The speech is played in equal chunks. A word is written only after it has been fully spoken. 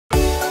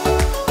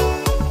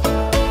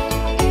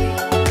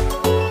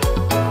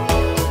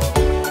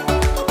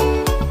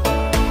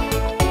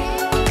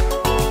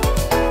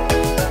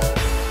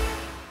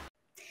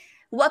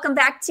welcome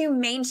back to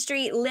Main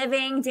Street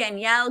Living.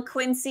 Danielle,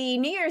 Quincy,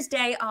 New Year's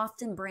Day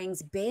often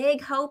brings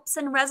big hopes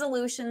and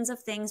resolutions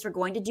of things we're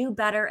going to do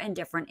better and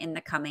different in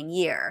the coming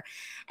year.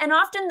 And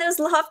often those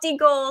lofty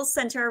goals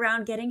center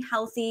around getting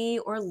healthy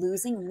or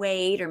losing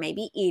weight or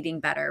maybe eating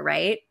better,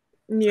 right?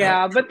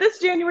 Yeah, but this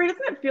January,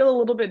 doesn't it feel a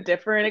little bit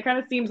different? It kind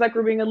of seems like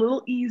we're being a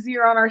little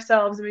easier on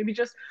ourselves and maybe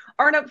just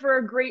aren't up for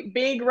a great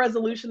big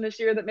resolution this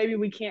year that maybe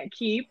we can't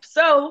keep.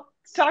 So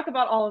let's talk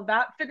about all of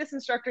that. Fitness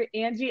instructor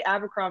Angi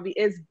Abercrombie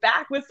is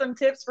back with some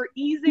tips for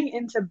easing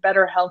into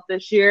better health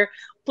this year.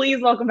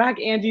 Please welcome back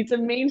Angi to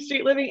Main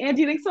Street Living.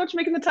 Angi, thanks so much for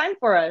making the time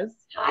for us.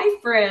 Hi,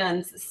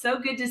 friends. So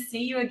good to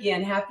see you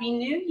again. Happy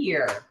New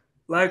Year. So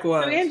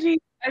Likewise. Angi,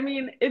 I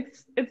mean,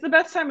 it's the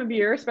best time of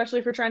year, especially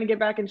if you're trying to get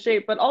back in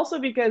shape, but also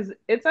because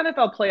it's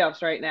NFL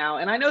playoffs right now,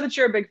 and I know that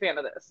you're a big fan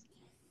of this.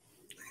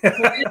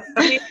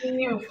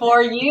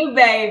 For you,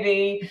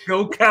 baby.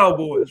 Go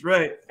Cowboys,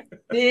 right?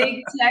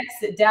 Big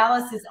Texas.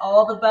 Dallas is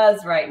all the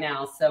buzz right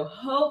now, so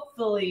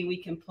hopefully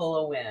we can pull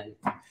a win.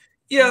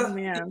 Yeah,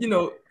 Oh, you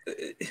know,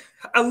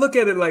 I look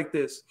at it like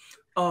this.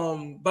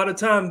 By the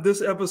time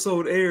this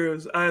episode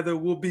airs, either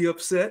we'll be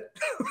upset.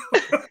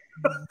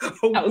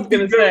 I was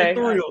going to say, I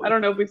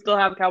don't know if we still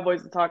have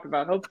Cowboys to talk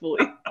about, hopefully.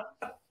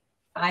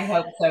 I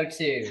hope so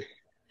too.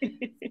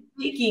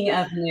 Speaking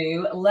of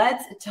new,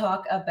 let's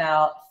talk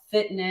about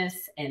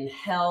fitness and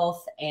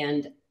health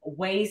and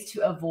ways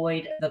to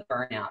avoid the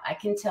burnout. I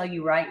can tell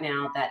you right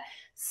now that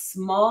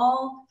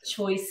small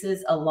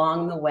choices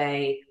along the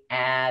way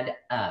add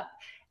up.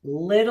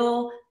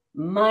 Little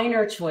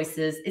minor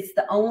choices, it's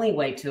the only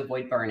way to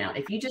avoid burnout.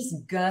 If you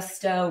just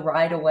gusto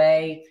right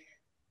away,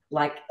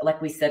 like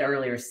we said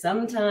earlier,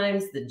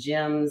 sometimes the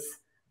gyms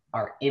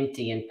are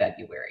empty in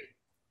February.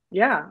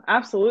 Yeah,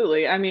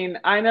 absolutely. I mean,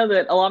 I know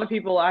that a lot of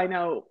people I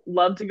know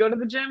love to go to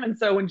the gym. And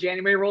so when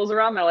January rolls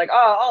around, they're like,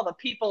 oh, all the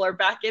people are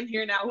back in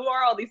here now. Who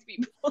are all these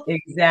people?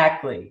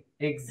 Exactly.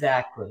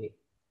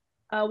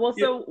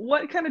 So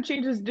what kind of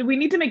changes? Do we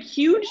need to make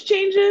huge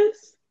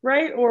changes,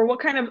 right? Or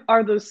what kind of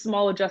are those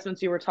small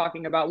adjustments you were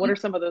talking about? What are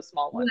some of those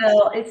small ones?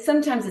 Well,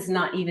 sometimes it's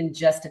not even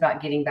just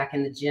about getting back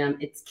in the gym.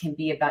 It can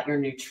be about your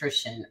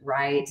nutrition,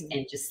 right? Mm-hmm.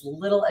 And just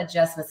little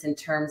adjustments in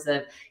terms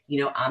of,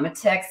 I'm a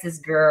Texas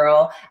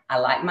girl. I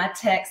like my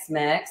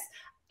Tex-Mex.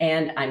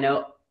 And I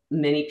know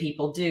many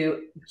people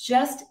do.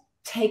 Just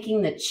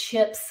taking the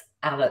chips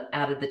out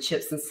of the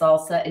chips and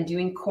salsa and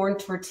doing corn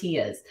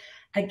tortillas.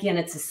 Again,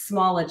 it's a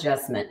small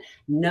adjustment.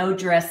 No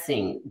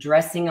dressing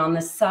on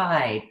the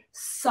side,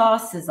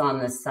 sauces on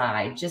the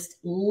side, just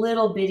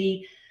little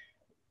bitty,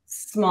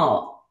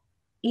 small.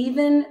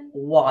 Even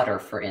water,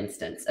 for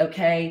instance,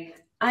 okay?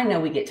 I know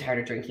we get tired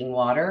of drinking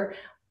water,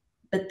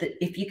 but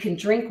if you can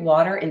drink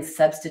water and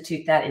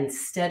substitute that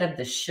instead of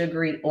the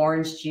sugary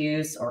orange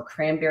juice or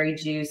cranberry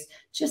juice,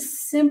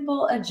 just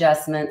simple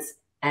adjustments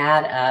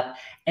add up.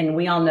 And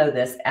we all know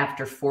this,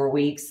 after 4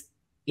 weeks,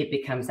 it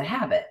becomes a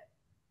habit.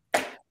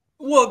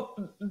 Well,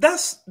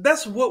 that's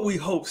what we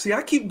hope. See,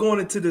 I keep going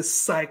into this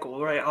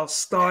cycle, right? I'll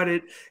start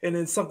it and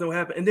then something will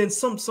happen. And then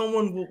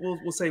someone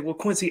will say, well,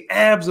 Quincy,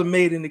 abs are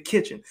made in the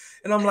kitchen.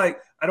 And I'm like,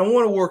 I don't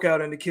want to work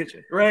out in the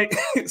kitchen, right?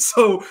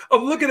 So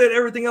I'm looking at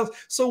everything else.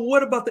 So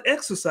what about the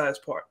exercise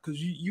part?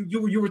 Because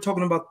you were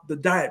talking about the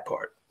diet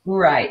part.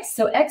 Right.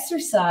 So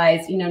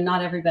exercise,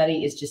 not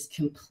everybody is just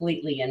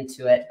completely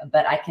into it.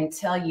 But I can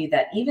tell you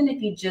that even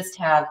if you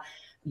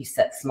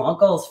set small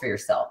goals for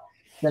yourself,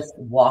 just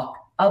walk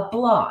a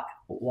block,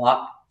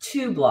 walk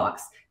 2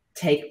 blocks,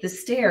 take the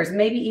stairs.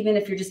 Maybe even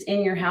if you're just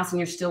in your house and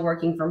you're still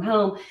working from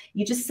home,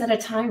 you just set a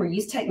timer,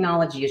 use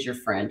technology as your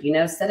friend,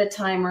 set a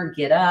timer,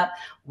 get up,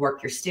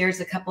 work your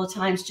stairs a couple of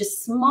times.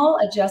 Just small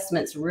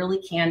adjustments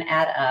really can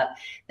add up.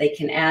 They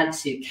can add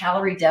to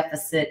calorie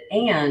deficit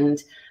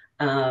and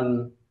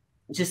heart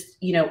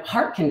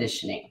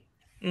conditioning.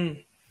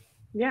 Mm.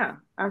 Yeah,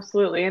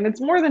 absolutely. And it's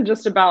more than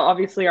just about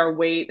obviously our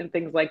weight and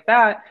things like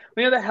that.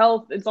 We know that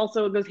health, it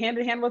goes hand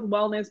in hand with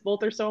wellness.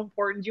 Both are so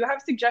important. Do you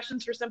have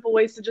suggestions for simple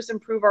ways to just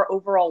improve our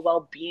overall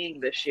well-being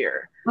this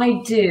year?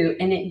 I do.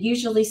 And it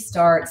usually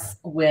starts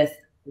with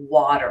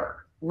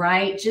water,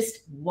 right?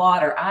 Just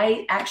water.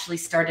 I actually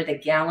started a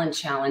gallon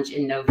challenge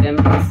in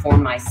November for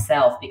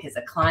myself because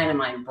a client of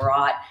mine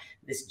brought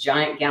this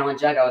giant gallon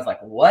jug. I was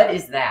like, what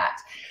is that?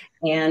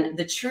 And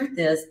the truth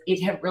is,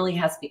 it really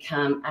has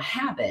become a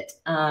habit.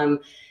 I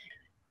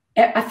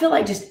feel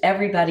like just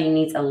everybody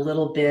needs a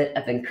little bit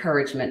of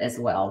encouragement as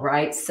well,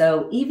 right?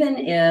 So even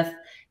if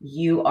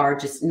you are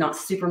just not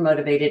super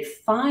motivated,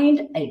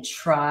 find a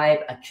tribe,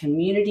 a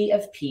community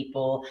of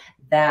people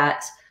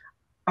that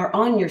are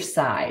on your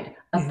side,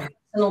 a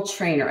personal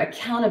trainer,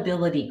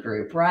 accountability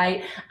group,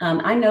 right?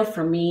 I know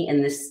for me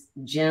in this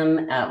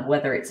gym,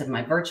 whether it's of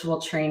my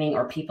virtual training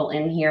or people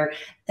in here,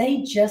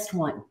 they just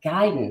want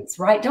guidance,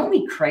 right? Don't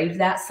we crave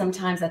that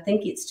sometimes? I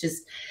think it's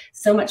just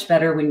so much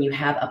better when you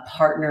have a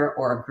partner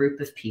or a group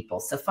of people.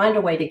 So find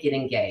a way to get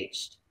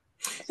engaged.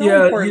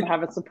 So important to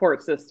have a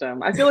support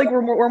system. I feel like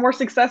we're more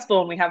successful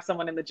when we have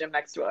someone in the gym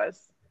next to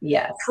us.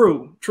 Yes.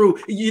 True, true.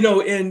 You know,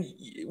 and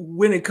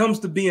when it comes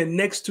to being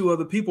next to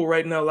other people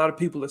right now, a lot of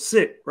people are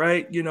sick,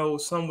 right? You know,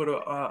 some with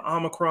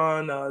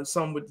Omicron,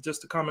 some with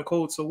just a common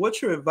cold. So what's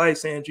your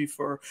advice, Angie,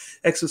 for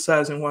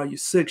exercising while you're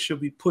sick?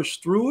 Should we push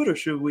through it, or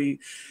should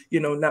we, you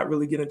know, not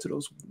really get into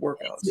those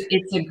workouts?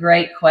 It's a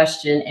great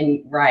question.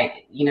 And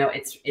right, you know,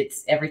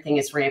 it's everything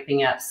is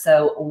ramping up.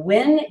 So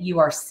when you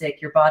are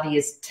sick, your body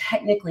is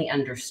technically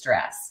under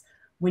stress.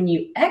 When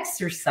you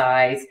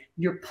exercise,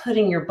 you're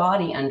putting your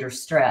body under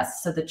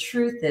stress. So the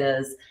truth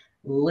is,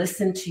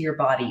 listen to your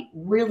body.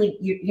 Really,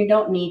 you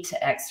don't need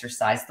to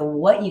exercise.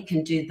 What you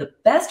can do the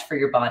best for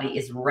your body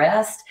is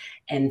rest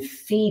and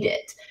feed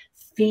it.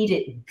 Feed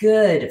it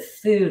good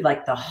food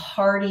like the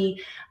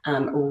hearty,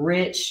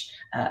 rich,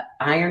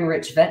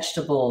 iron-rich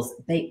vegetables,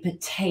 baked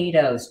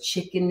potatoes,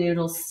 chicken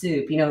noodle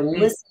soup. You know,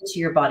 listen to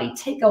your body.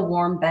 Take a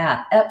warm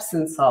bath,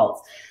 Epsom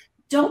salts.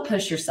 Don't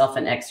push yourself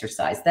in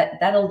exercise.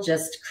 That'll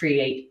just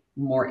create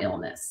more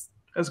illness.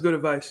 That's good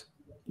advice.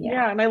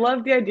 Yeah, and I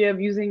love the idea of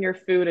using your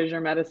food as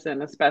your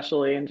medicine,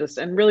 especially, and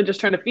really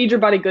just trying to feed your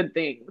body good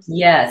things.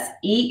 Yes,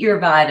 eat your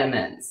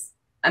vitamins.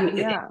 I mean,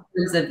 yeah.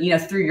 in terms of, you know,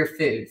 through your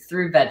food,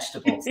 through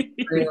vegetables,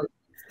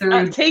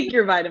 through take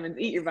your vitamins,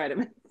 eat your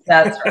vitamins.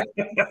 That's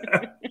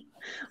right.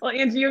 Well,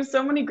 Angie, you have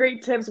so many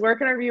great tips. Where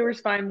can our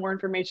viewers find more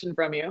information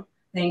from you?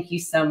 Thank you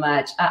so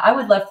much. I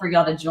would love for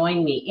y'all to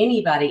join me,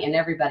 anybody and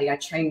everybody. I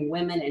train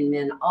women and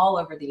men all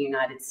over the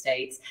United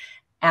States.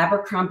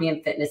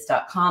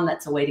 AbercrombieandFitness.com.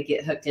 That's a way to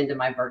get hooked into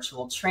my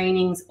virtual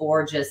trainings,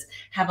 or just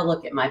have a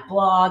look at my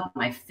blog,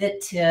 my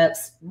fit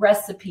tips,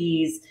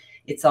 recipes.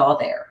 It's all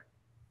there.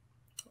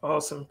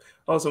 Awesome.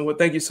 Awesome. Well,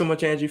 thank you so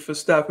much, Angie, for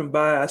stopping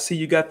by. I see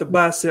you got the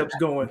biceps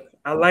going.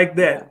 I like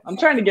that. I'm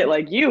trying to get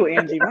like you,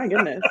 Angie. My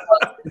goodness.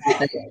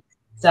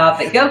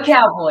 Stop it. Go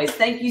Cowboys.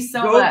 Thank you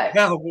so much. Go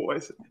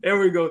Cowboys. There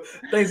we go.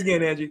 Thanks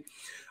again, Angie.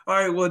 All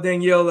right. Well,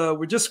 Danielle,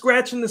 we're just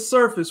scratching the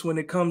surface when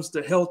it comes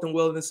to health and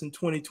wellness in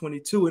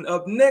 2022. And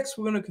up next,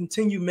 we're going to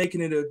continue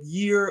making it a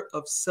year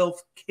of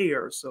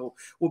self-care. So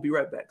we'll be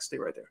right back. Stay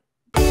right there.